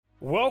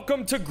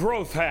Welcome to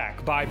Growth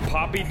Hack by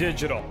Poppy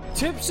Digital.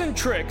 Tips and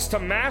tricks to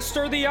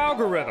master the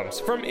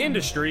algorithms from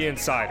industry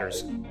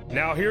insiders.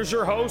 Now here's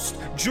your host,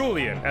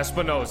 Julian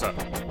Espinoza.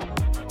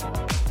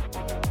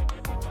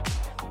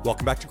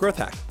 Welcome back to Growth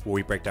Hack, where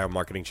we break down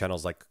marketing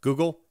channels like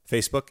Google,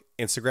 Facebook,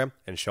 Instagram,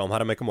 and show them how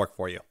to make them work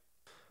for you.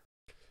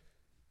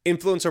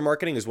 Influencer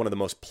marketing is one of the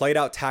most played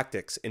out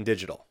tactics in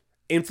digital.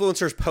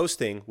 Influencers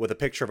posting with a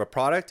picture of a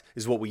product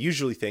is what we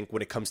usually think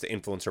when it comes to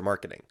influencer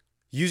marketing.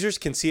 Users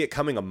can see it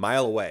coming a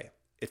mile away.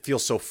 It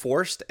feels so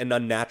forced and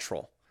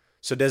unnatural.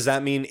 So does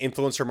that mean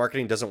influencer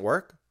marketing doesn't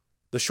work?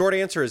 The short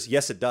answer is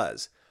yes, it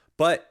does,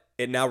 but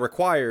it now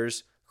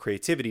requires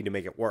creativity to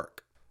make it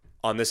work.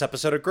 On this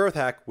episode of Growth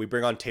Hack, we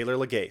bring on Taylor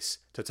Legase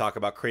to talk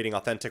about creating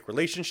authentic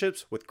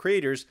relationships with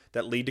creators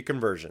that lead to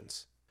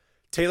conversions.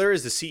 Taylor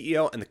is the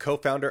CEO and the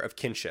co-founder of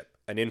Kinship,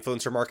 an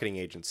influencer marketing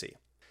agency.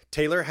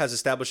 Taylor has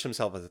established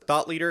himself as a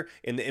thought leader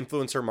in the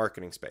influencer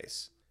marketing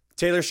space.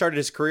 Taylor started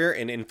his career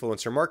in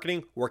influencer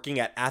marketing working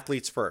at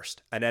Athletes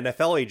First, an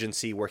NFL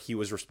agency where he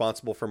was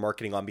responsible for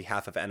marketing on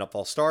behalf of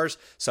NFL stars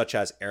such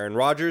as Aaron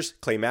Rodgers,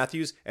 Clay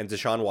Matthews, and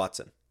Deshaun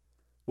Watson.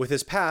 With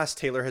his past,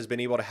 Taylor has been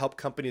able to help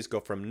companies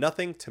go from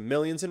nothing to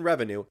millions in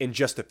revenue in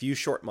just a few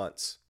short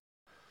months.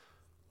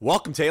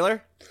 Welcome,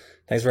 Taylor.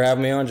 Thanks for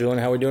having me on, Julian.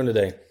 How are we doing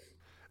today?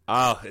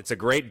 Oh, it's a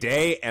great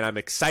day, and I'm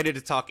excited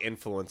to talk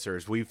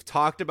influencers. We've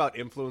talked about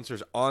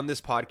influencers on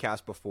this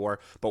podcast before,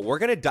 but we're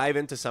going to dive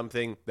into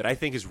something that I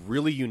think is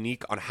really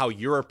unique on how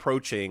you're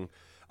approaching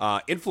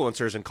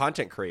influencers and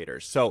content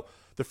creators. So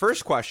the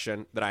first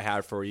question that I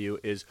have for you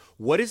is,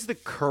 what is the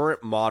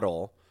current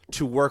model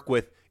to work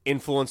with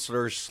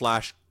influencers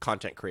slash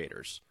content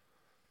creators?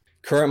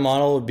 Current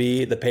model would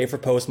be the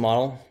pay-for-post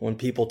model. When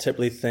people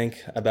typically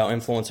think about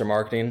influencer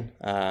marketing,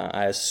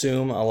 I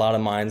assume a lot of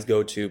minds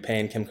go to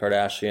paying Kim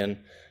Kardashian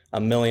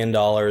 $1 million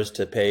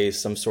to pay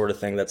some sort of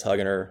thing that's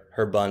hugging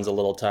her buns a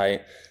little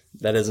tight.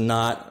 That is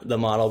not the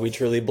model we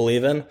truly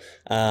believe in.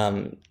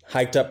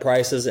 Hiked up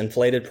prices,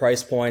 inflated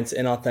price points,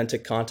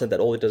 inauthentic content that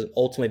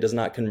ultimately does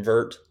not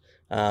convert.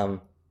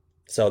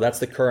 So that's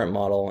the current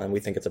model, and we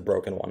think it's a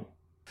broken one.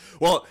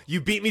 Well,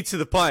 you beat me to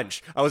the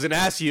punch. I was going to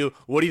ask you,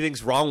 what do you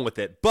think's wrong with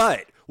it?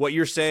 But what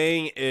you're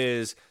saying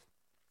is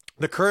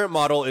the current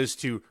model is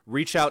to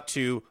reach out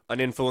to an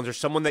influencer,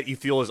 someone that you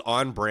feel is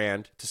on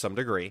brand to some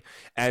degree,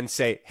 and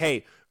say,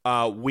 hey,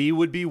 we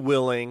would be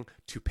willing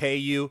to pay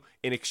you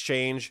in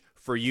exchange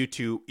for you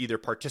to either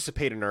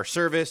participate in our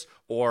service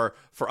or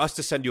for us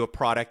to send you a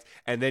product,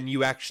 and then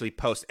you actually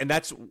post. And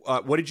that's,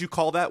 what did you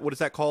call that? What is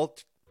that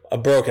called? A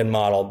broken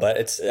model, but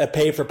it's a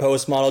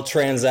pay-for-post model,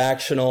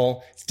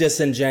 transactional, it's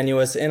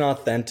disingenuous,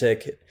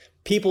 inauthentic.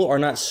 People are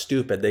not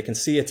stupid. They can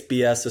see it's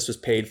BS, this was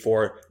paid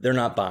for, they're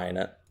not buying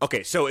it.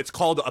 Okay, so it's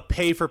called a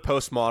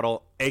pay-for-post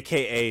model,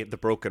 aka the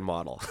broken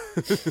model.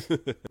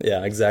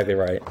 Yeah, exactly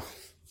right.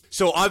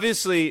 So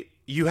obviously,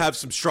 you have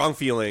some strong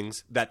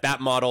feelings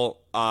that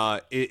model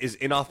is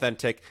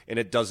inauthentic and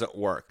it doesn't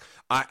work.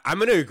 I'm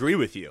going to agree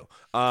with you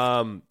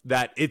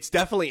that it's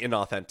definitely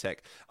inauthentic.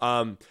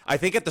 I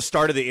think at the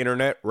start of the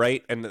internet,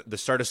 right, and the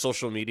start of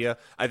social media,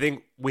 I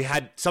think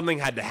something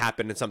had to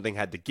happen and something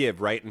had to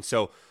give, right? And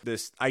so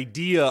this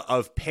idea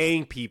of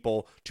paying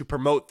people to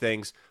promote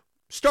things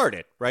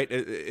started, right?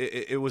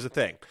 It was a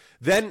thing.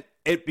 Then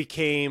it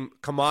became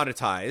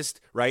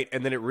commoditized, right?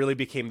 And then it really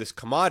became this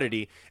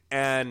commodity.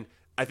 And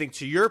I think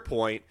to your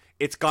point,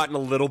 it's gotten a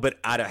little bit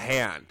out of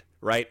hand,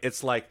 right?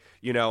 It's like,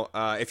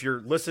 if you're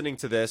listening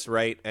to this,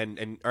 right,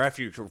 or if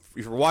you're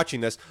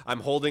watching this, I'm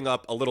holding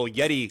up a little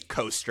Yeti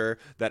coaster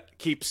that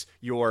keeps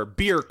your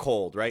beer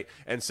cold, right?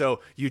 And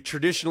so you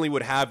traditionally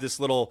would have this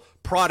little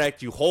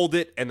product, you hold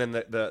it, and then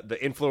the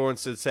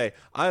influencers say,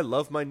 I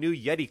love my new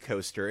Yeti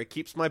coaster. It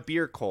keeps my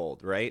beer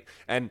cold, right?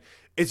 And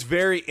it's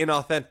very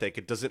inauthentic.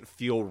 It doesn't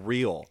feel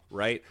real,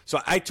 right?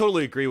 So I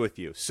totally agree with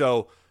you.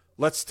 So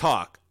let's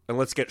talk. And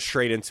let's get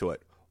straight into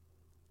it.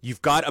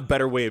 You've got a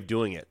better way of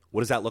doing it.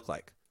 What does that look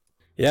like?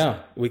 Yeah,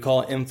 we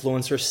call it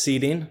influencer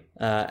seeding.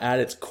 At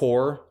its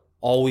core,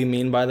 all we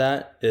mean by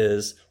that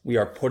is we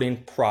are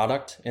putting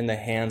product in the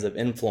hands of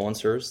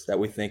influencers that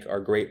we think are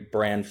great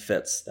brand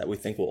fits, that we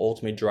think will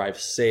ultimately drive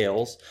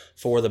sales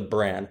for the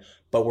brand.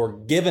 But we're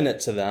giving it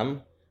to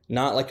them,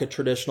 not like a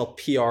traditional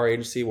PR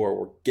agency where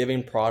we're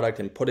giving product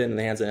and put it in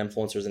the hands of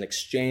influencers in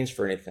exchange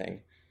for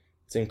anything.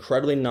 It's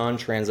incredibly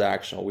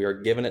non-transactional. We are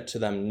giving it to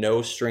them,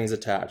 no strings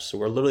attached. So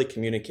we're literally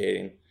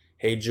communicating,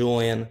 hey,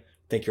 Julian,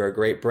 think you're a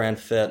great brand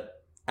fit.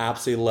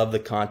 Absolutely love the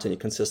content you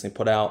consistently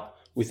put out.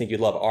 We think you'd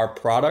love our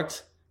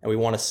product, and we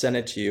want to send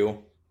it to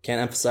you.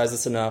 Can't emphasize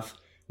this enough.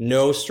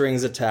 No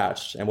strings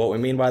attached. And what we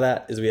mean by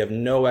that is we have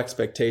no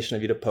expectation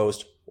of you to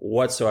post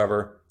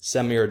whatsoever.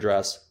 Send me your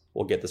address.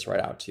 We'll get this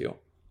right out to you.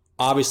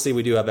 Obviously,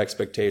 we do have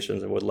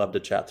expectations, and would love to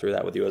chat through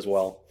that with you as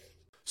well.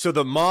 So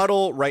the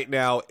model right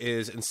now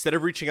is, instead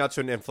of reaching out to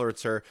an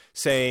influencer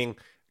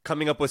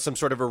coming up with some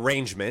sort of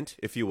arrangement,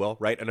 if you will,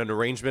 right? And an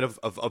arrangement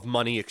of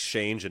money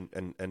exchange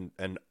and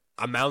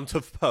amount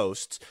of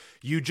posts,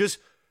 you just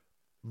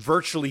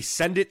virtually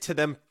send it to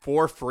them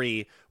for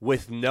free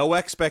with no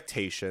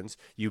expectations.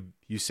 You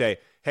say,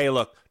 hey,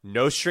 look,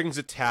 no strings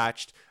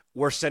attached.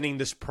 We're sending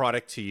this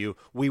product to you.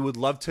 We would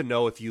love to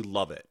know if you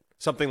love it.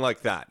 Something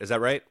like that. Is that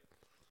right?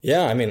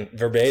 Yeah, I mean,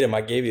 verbatim,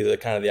 I gave you the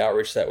kind of the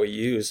outreach that we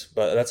use,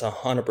 but that's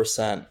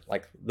 100%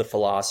 like the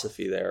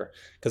philosophy there.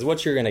 Because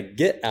what you're going to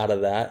get out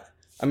of that,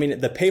 I mean,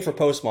 the pay for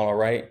post model,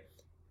 right?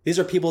 These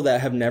are people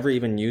that have never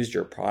even used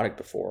your product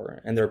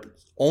before, and they're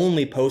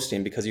only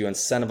posting because you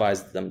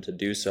incentivize them to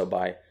do so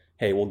by,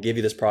 hey, we'll give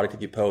you this product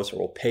if you post, or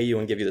we'll pay you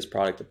and give you this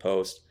product to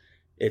post.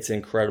 It's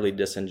incredibly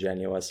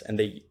disingenuous, and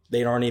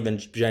they aren't even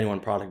genuine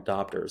product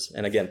adopters.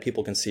 And again,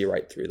 people can see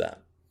right through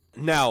that.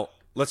 Now,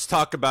 let's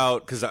talk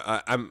about, because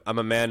I'm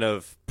a man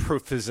of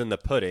proof is in the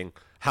pudding.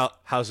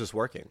 How's this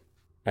working?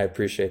 I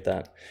appreciate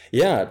that.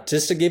 Yeah,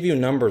 just to give you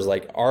numbers,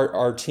 like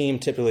our team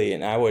typically,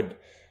 and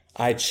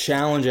I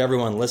challenge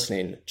everyone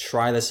listening,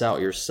 try this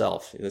out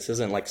yourself. This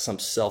isn't like some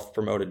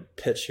self-promoted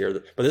pitch here,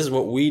 but this is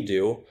what we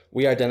do.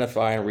 We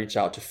identify and reach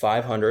out to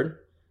 500.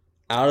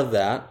 Out of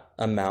that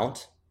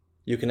amount,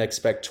 you can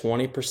expect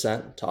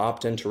 20% to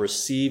opt in to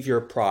receive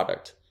your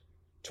product.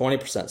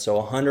 20%. So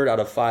 100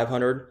 out of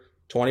 500,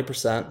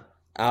 20%.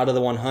 Out of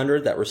the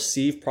 100 that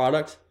receive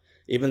product,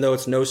 even though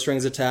it's no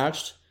strings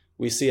attached,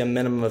 we see a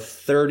minimum of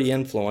 30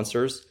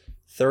 influencers.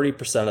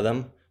 30% of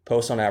them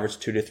post on average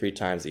 2 to 3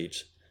 times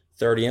each.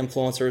 30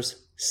 influencers,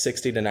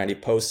 60 to 90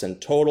 posts in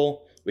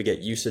total. We get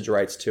usage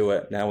rights to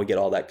it. Now we get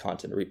all that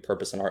content to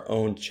repurpose in our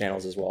own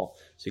channels as well.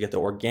 So you get the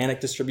organic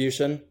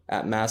distribution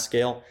at mass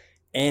scale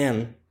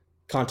and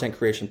content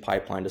creation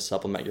pipeline to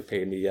supplement your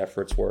paid media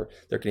efforts, where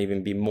there can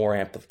even be more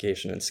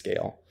amplification and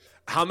scale.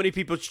 How many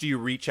people do you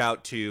reach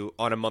out to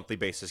on a monthly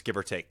basis, give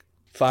or take?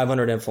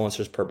 500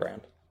 influencers per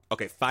brand.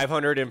 Okay,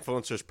 500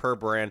 influencers per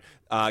brand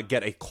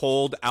get a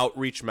cold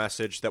outreach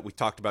message that we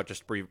talked about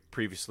just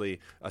previously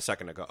a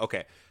second ago.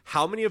 Okay,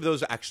 how many of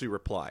those actually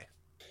reply?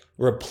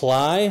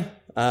 Reply,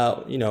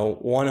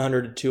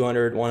 100 to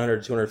 200,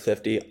 100 to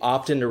 250.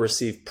 Opt in to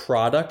receive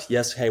product.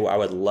 Yes, hey, I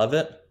would love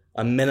it.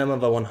 A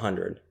minimum of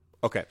 100.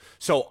 Okay,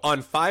 so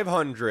on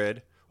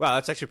 500, wow,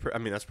 that's actually,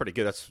 that's pretty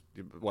good. That's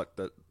what,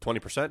 the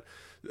 20%?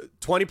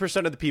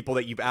 20% of the people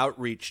that you've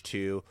outreached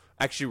to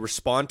actually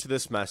respond to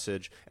this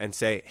message and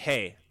say,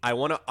 hey, I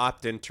want to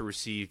opt in to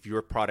receive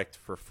your product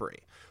for free.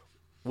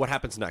 What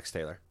happens next,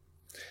 Taylor?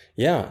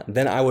 Yeah,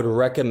 then I would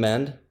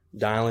recommend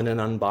dialing an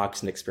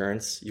unboxing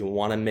experience. You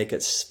want to make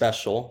it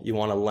special. You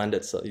want to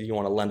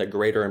lend a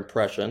greater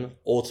impression.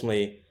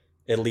 Ultimately,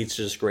 it leads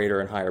to just greater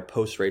and higher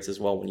post rates as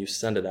well when you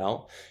send it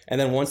out. And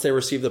then once they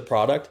receive the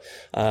product,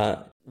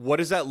 what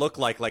does that look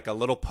like? Like a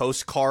little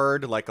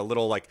postcard, like a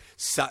little like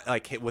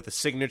with a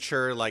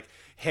signature, like,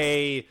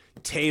 hey,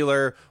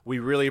 Taylor, we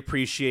really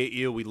appreciate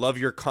you. We love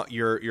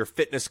your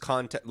fitness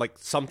content, like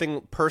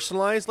something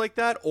personalized like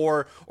that?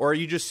 Or are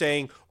you just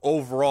saying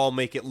overall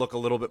make it look a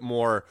little bit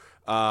more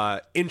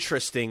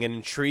interesting and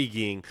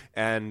intriguing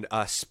and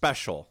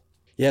special?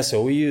 Yeah,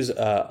 so we use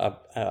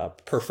a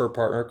preferred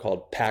partner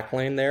called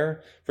Packlane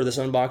there for this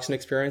unboxing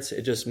experience.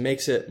 It just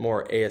makes it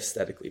more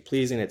aesthetically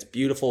pleasing. It's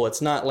beautiful.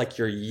 It's not like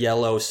your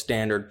yellow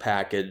standard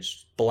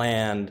package,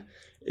 bland.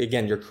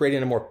 Again, you're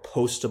creating a more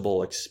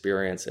postable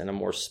experience and a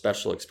more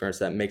special experience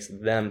that makes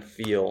them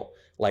feel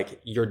like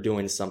you're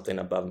doing something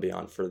above and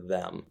beyond for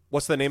them.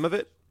 What's the name of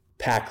it?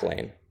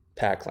 Packlane.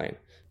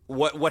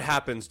 What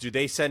happens? Do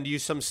they send you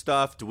some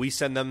stuff? Do we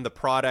send them the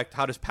product?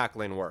 How does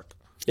Packlane work?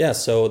 Yeah,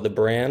 so the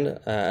brand,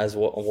 when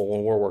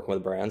we're working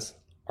with brands,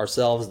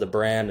 ourselves, the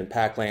brand, and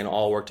Packlane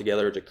all work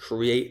together to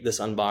create this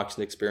unboxing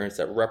experience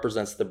that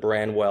represents the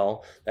brand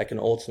well, that can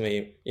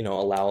ultimately,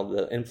 allow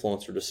the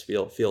influencer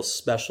to feel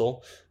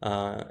special,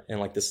 and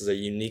like this is a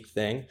unique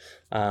thing.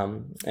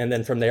 And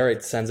then from there,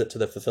 it sends it to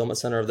the fulfillment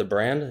center of the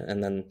brand,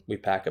 and then we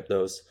pack up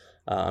those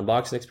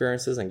unboxing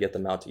experiences and get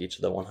them out to each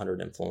of the 100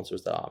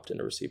 influencers that opt in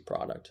to receive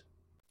product.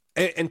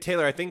 And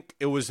Taylor, I think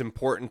it was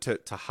important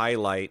to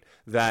highlight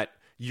that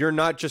you're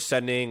not just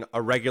sending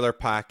a regular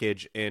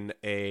package in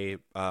a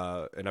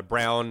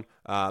brown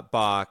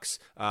box,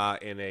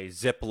 in a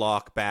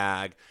Ziploc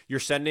bag.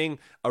 You're sending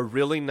a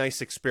really nice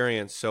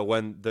experience. So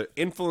when the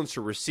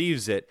influencer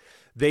receives it,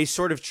 they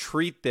sort of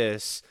treat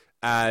this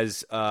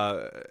as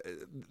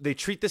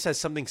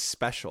something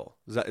special.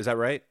 Is that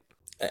right?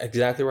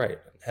 Exactly right.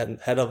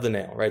 Head of the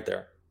nail right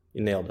there.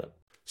 You nailed it.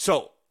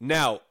 So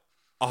now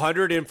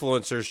 100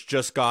 influencers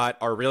just got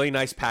our really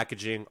nice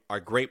packaging, our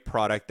great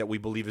product that we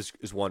believe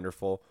is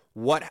wonderful.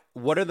 What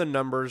are the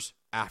numbers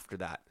after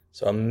that?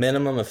 So a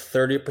minimum of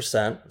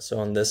 30%.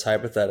 So in this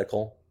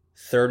hypothetical,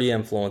 30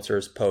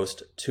 influencers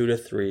post 2 to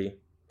 3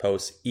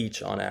 posts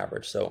each on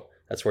average. So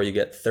that's where you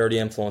get 30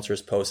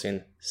 influencers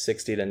posting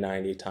 60 to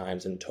 90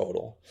 times in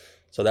total.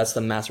 So that's the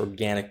mass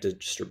organic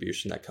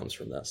distribution that comes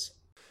from this.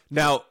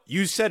 Now,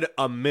 you said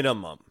a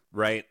minimum,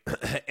 right?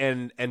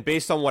 and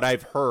based on what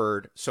I've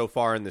heard so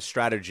far in the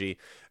strategy,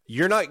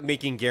 you're not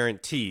making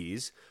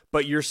guarantees,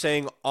 but you're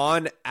saying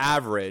on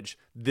average,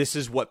 this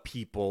is what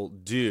people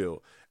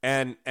do.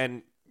 And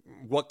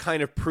what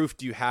kind of proof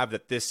do you have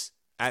that this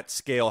at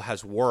scale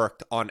has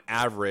worked on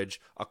average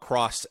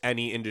across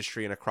any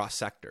industry and across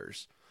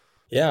sectors?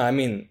 Yeah, I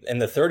mean,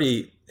 and the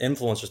 30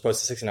 influencers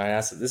posted 69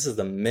 assets, this is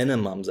the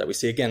minimums that we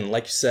see. Again,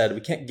 like you said, we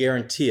can't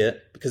guarantee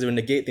it because it would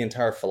negate the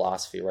entire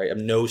philosophy, right? Of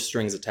no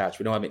strings attached.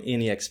 We don't have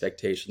any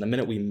expectation. The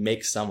minute we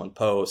make someone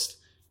post,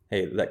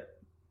 hey,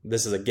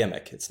 this is a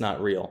gimmick. It's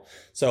not real.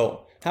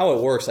 So how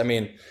it works, I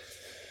mean,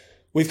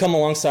 we've come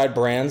alongside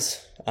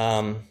brands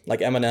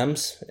like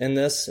M&M's in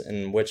this,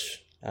 in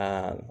which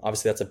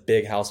obviously that's a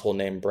big household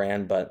name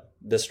brand, but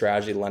this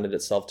strategy lended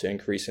itself to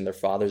increasing their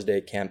Father's Day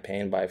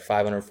campaign by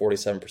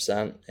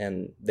 547%,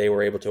 and they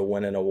were able to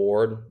win an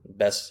award,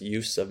 best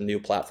use of new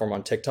platform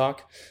on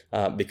TikTok,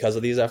 because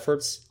of these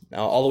efforts.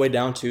 Now, all the way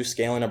down to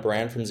scaling a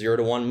brand from 0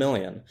 to 1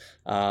 million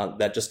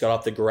that just got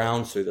off the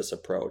ground through this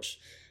approach.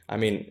 I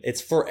mean,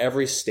 it's for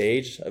every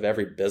stage of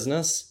every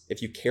business.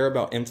 If you care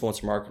about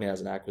influence marketing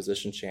as an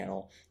acquisition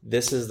channel,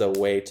 this is the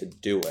way to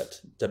do it,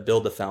 to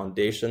build the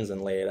foundations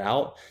and lay it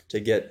out, to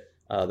get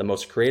the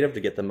most creative, to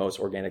get the most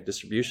organic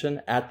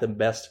distribution at the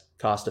best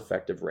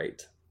cost-effective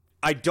rate.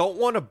 I don't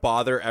want to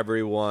bother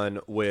everyone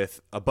with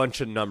a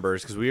bunch of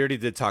numbers because we already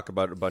did talk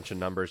about a bunch of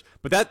numbers,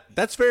 but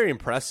that's very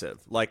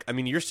impressive. Like, I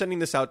mean, you're sending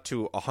this out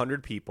to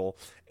 100 people,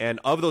 and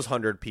of those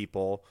 100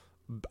 people,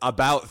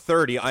 about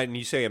 30, and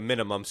you say a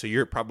minimum, so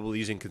you're probably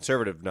using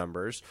conservative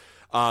numbers,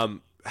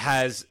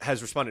 has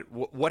responded.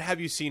 What have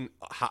you seen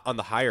on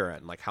the higher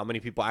end? Like, how many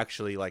people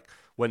actually, like,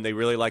 when they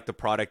really like the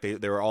product,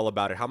 they were all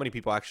about it? How many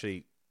people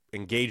actually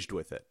engaged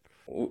with it?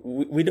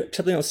 We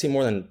typically don't see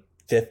more than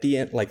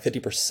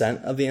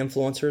 50% of the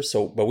influencers.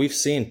 So, but we've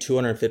seen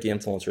 250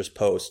 influencers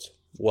post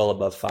well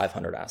above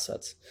 500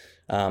 assets.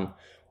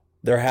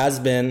 There has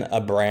been a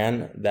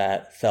brand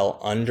that fell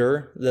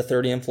under the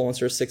 30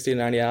 influencers, 60 to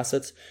 90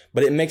 assets,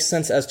 but it makes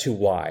sense as to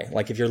why.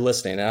 Like, if you're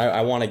listening, and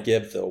I want to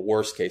give the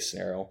worst case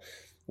scenario,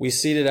 we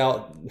seeded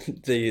out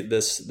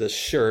this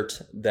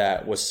shirt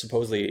that was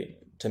supposedly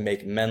to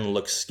make men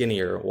look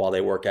skinnier while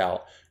they work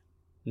out.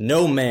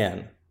 No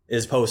man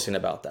is posting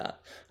about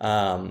that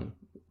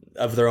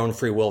of their own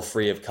free will,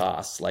 free of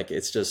cost. Like,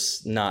 it's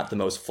just not the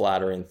most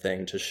flattering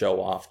thing to show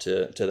off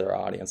to their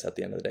audience at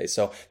the end of the day.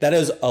 So that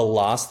is a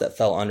loss that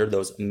fell under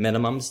those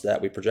minimums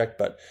that we project.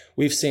 But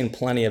we've seen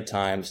plenty of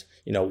times,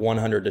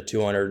 100 to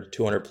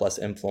 200 plus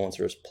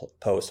influencers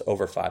post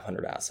over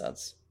 500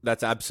 assets.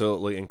 That's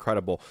absolutely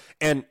incredible.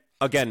 And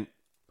again,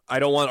 I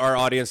don't want our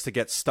audience to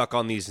get stuck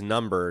on these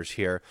numbers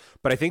here,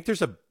 but I think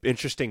there's an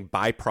interesting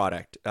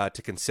byproduct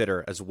to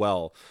consider as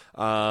well.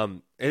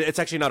 It's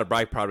actually not a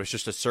byproduct, it's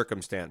just a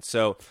circumstance.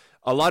 So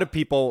a lot of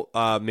people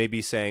may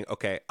be saying,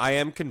 okay, I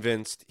am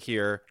convinced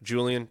here,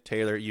 Julian,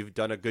 Taylor, you've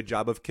done a good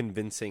job of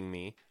convincing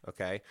me,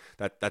 okay,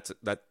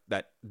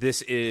 that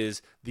this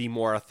is the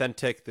more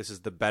authentic, this is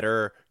the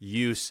better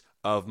use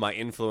of my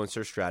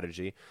influencer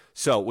strategy.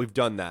 So we've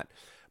done that.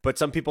 But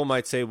some people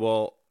might say,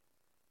 well,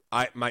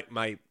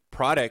 my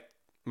product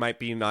might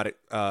be not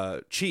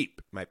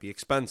cheap, might be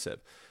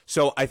expensive.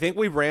 So I think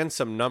we ran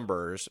some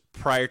numbers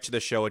prior to the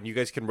show, and you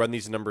guys can run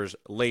these numbers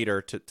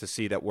later to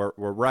see that we're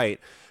right.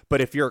 But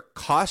if your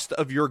cost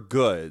of your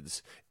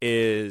goods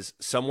is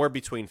somewhere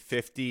between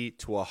 50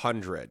 to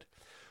 100,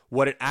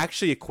 what it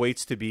actually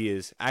equates to be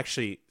is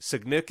actually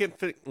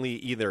significantly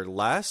either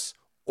less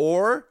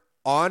or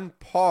on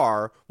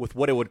par with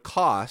what it would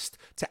cost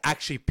to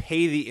actually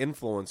pay the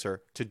influencer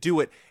to do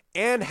it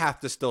and have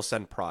to still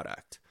send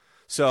product.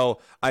 So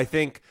I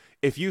think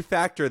if you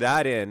factor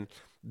that in,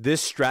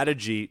 this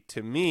strategy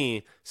to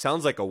me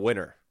sounds like a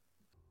winner.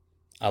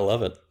 I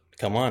love it.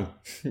 Come on.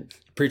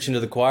 Preaching to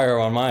the choir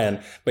on my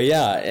end. But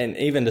yeah, and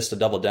even just to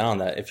double down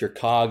that, if your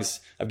COGS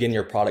of getting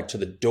your product to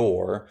the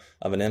door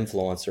of an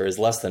influencer is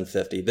less than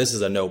 50, this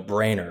is a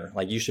no-brainer.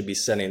 Like, you should be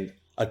sending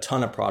a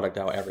ton of product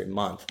out every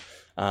month.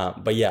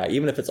 But yeah,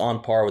 even if it's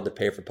on par with the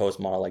pay-for-post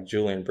model like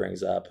Julian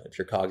brings up, if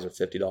your COGS are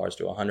 $50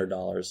 to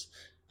 $100,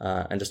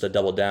 and just to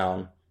double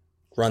down,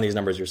 run these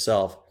numbers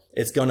yourself,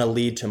 it's going to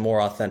lead to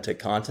more authentic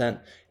content.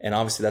 And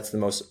obviously that's the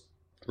most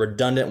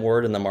redundant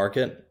word in the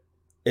market.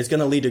 It's going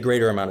to lead to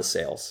greater amount of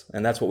sales.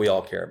 And that's what we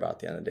all care about at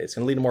the end of the day. It's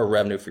going to lead to more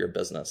revenue for your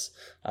business.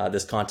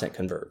 This content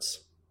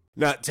converts.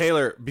 Now,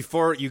 Taylor,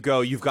 before you go,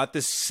 you've got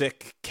this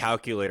sick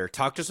calculator.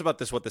 Talk to us about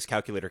what this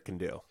calculator can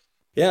do.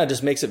 Yeah, it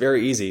just makes it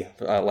very easy.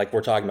 Like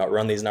we're talking about,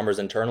 run these numbers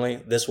internally.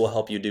 This will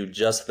help you do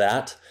just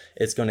that.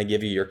 It's going to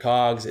give you your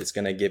COGS. It's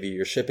going to give you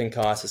your shipping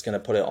costs. It's going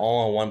to put it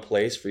all in one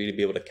place for you to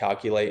be able to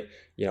calculate,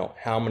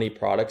 how many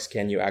products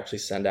can you actually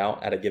send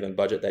out at a given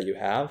budget that you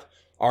have.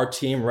 Our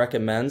team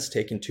recommends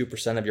taking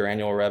 2% of your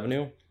annual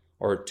revenue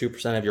or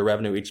 2% of your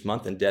revenue each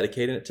month and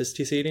dedicating it to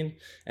seeding.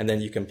 And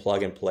then you can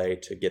plug and play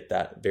to get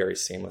that very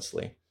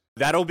seamlessly.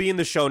 That'll be in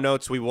the show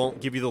notes. We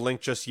won't give you the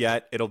link just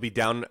yet. It'll be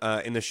down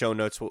in the show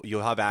notes.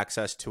 You'll have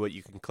access to it.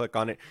 You can click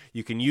on it.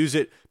 You can use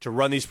it to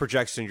run these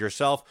projections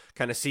yourself,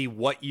 kind of see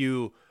what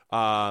you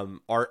are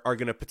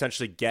going to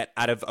potentially get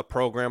out of a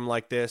program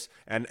like this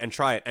and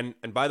try it.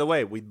 And by the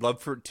way, we'd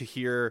love to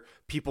hear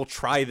people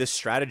try this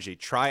strategy.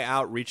 Try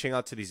out reaching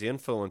out to these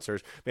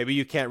influencers. Maybe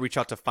you can't reach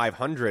out to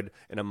 500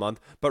 in a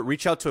month, but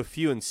reach out to a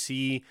few and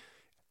see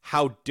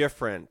how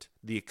different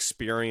the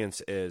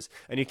experience is.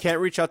 And you can't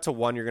reach out to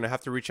one. You're going to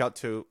have to reach out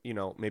to,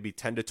 maybe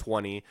 10 to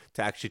 20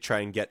 to actually try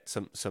and get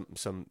some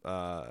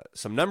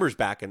numbers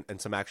back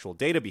and some actual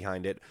data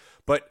behind it,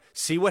 but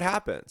see what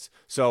happens.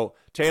 So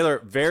Taylor,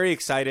 very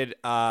excited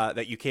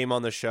that you came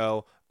on the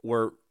show.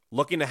 We're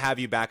looking to have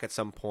you back at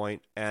some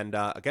point. And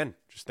again,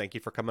 just thank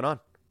you for coming on.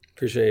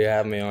 Appreciate you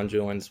having me on,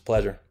 Julian. It's a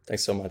pleasure.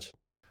 Thanks so much.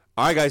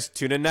 All right, guys,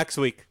 tune in next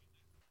week.